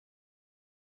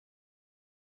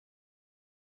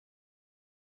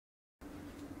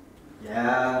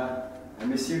Yeah, I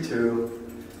miss you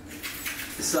too.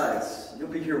 Besides, you'll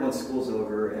be here once school's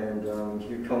over and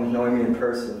you come knowing me in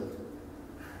person.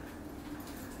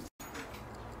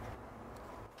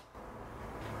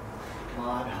 Come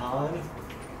on, hon.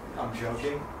 I'm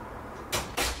joking.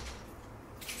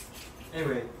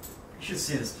 Anyway, you should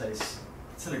see this place.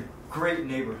 It's in a great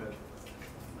neighborhood.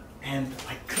 And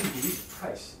I couldn't believe the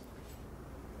price.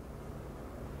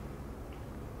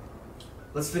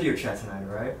 Let's video chat tonight,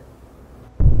 alright?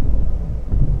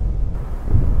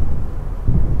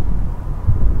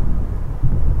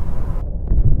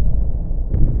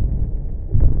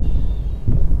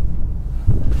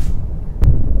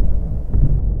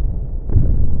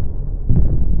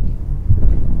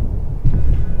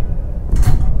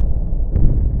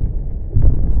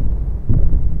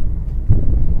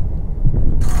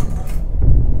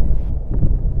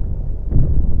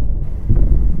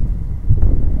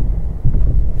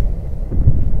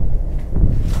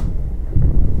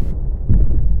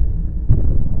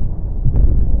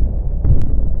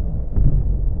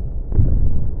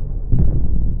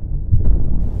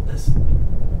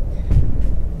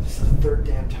 Third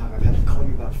damn time I've had to call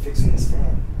you about fixing this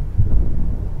fan.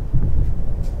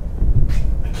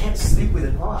 I can't sleep with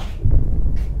it on.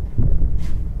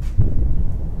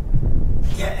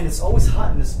 Yeah, and it's always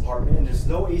hot in this apartment and there's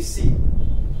no AC.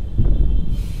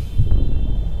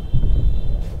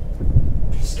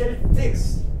 Just get it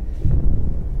fixed.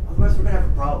 Otherwise we're gonna have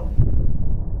a problem.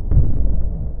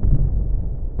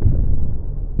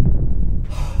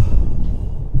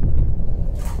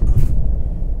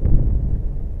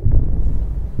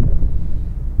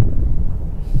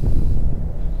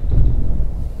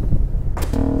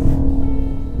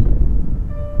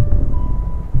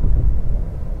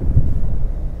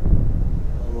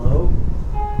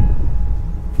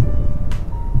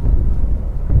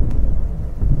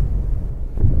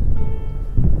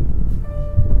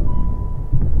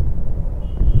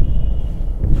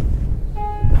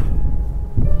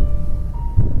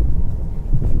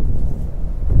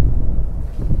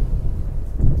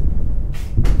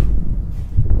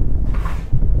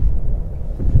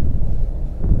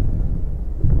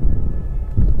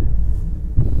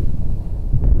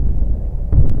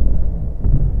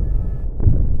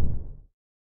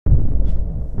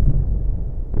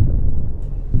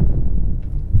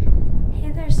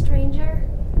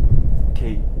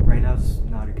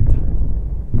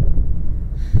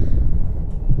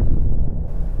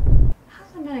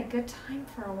 Good time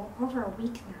for over a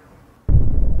week now.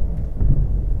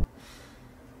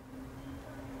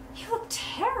 You look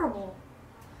terrible.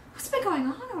 What's been going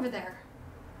on over there?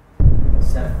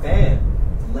 It's that fan.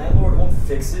 The landlord won't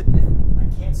fix it. I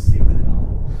can't sleep with it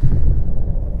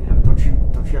on. You know, don't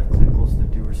you have clinicals to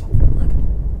do or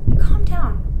something? Look, calm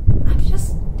down. I'm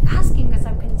just asking because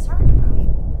I'm concerned about you.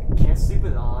 I can't sleep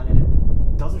with it on, and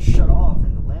it doesn't shut off,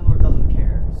 and the landlord doesn't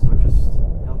care. So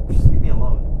just leave me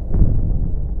alone.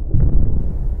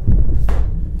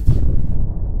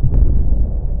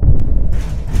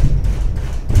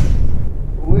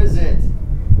 Who is it?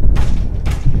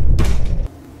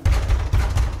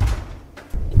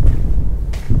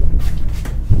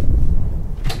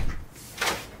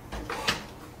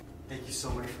 Thank you so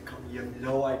much for coming. You have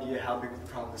no idea how big the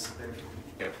problem this has been.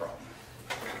 Get a problem.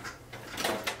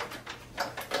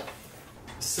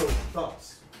 So it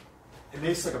thumps. It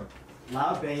makes like a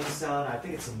loud banging sound. I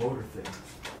think it's a motor thing.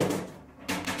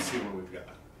 Let's see what we've got.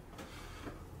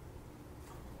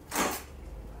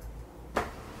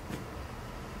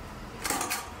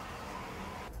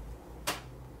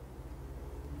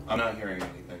 I'm not hearing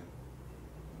anything.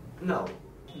 No,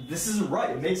 this isn't right.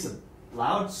 It makes a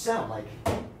loud sound like...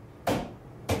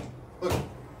 Look,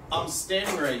 I'm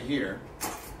standing right here.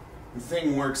 The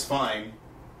thing works fine.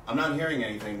 I'm not hearing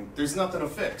anything. There's nothing to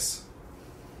fix.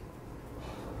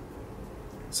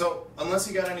 So, unless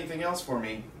you got anything else for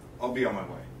me, I'll be on my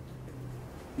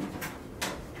way.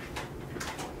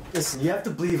 Listen, you have to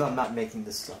believe I'm not making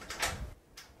this up.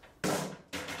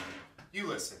 You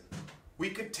listen. We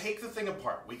could take the thing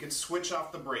apart. We could switch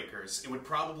off the breakers. It would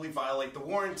probably violate the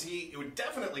warranty. It would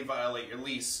definitely violate your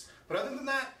lease. But other than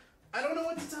that, I don't know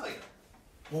what to tell you.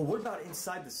 Well, what about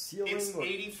inside the ceiling? It's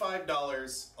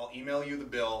 $85. I'll email you the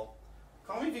bill.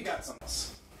 Call me if you got something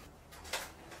else.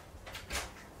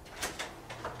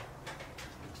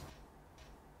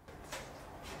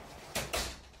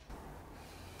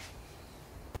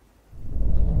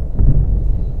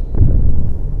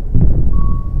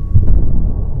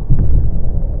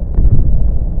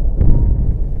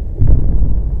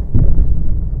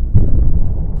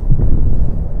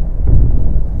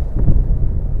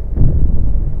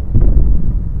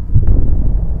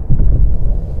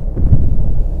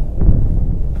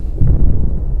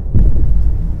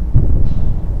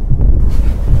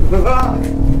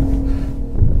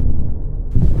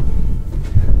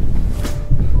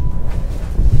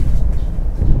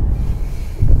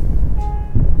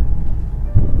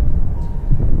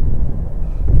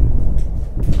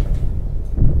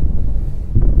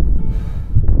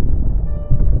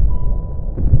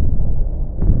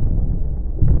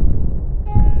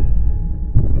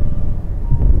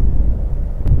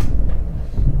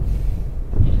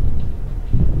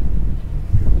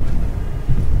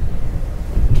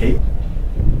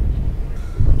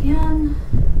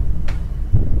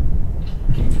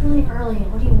 really early.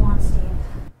 What do you want, Steve?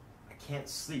 I can't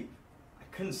sleep. I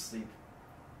couldn't sleep.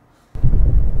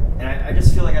 And I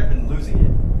just feel like I've been losing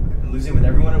it. I've been losing it with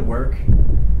everyone at work,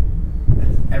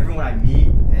 with everyone I meet,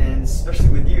 and especially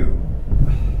with you.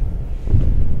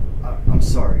 I'm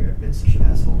sorry I've been such an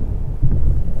asshole.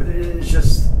 But it's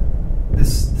just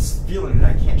this feeling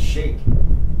that I can't shake.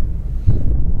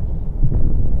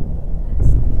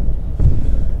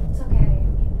 It's okay.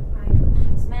 I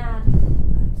was mad,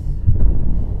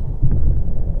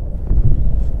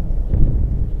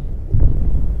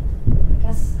 but I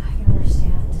guess I can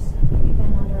understand. You've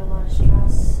been under a lot of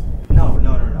stress. No.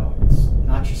 It's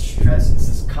not just stress. It's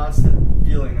this constant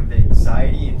feeling of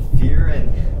anxiety and fear, and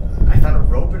I found a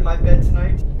rope in my bed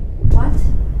tonight. What?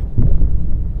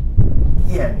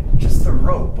 Yeah, just the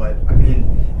rope, but I mean,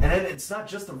 and then it's not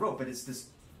just the rope, but it's this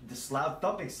loud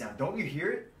thumping sound. Don't you hear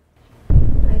it?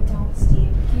 I don't,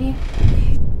 Steve. Can you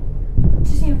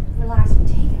just need to relax? You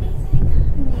take anything?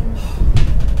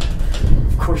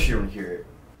 Of course you don't hear it.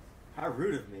 How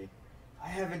rude of me. I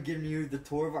haven't given you the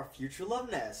tour of our future love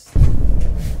nest.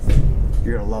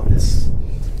 You're gonna love this.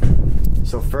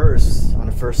 So first, on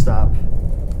the first stop,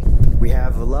 we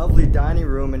have a lovely dining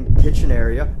room and kitchen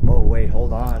area. Oh wait,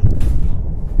 hold on.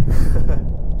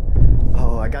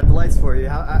 Oh, I got the lights for you.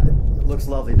 It looks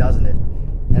lovely, doesn't it?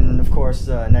 And of course,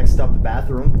 next up, the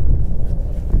bathroom.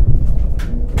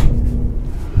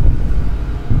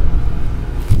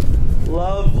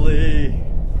 Lovely.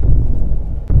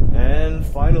 And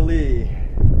finally,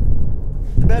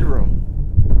 the bedroom.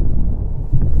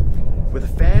 With a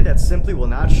fan that simply will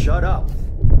not shut up.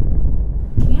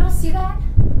 Can you not see that?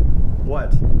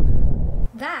 What?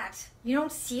 That? You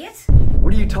don't see it?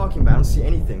 What are you talking about? I don't see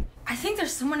anything. I think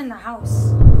there's someone in the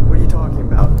house. What are you talking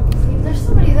about? Steve, there's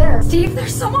somebody there. Steve,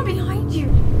 there's someone behind you.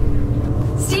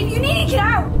 Steve, you need to get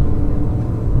out.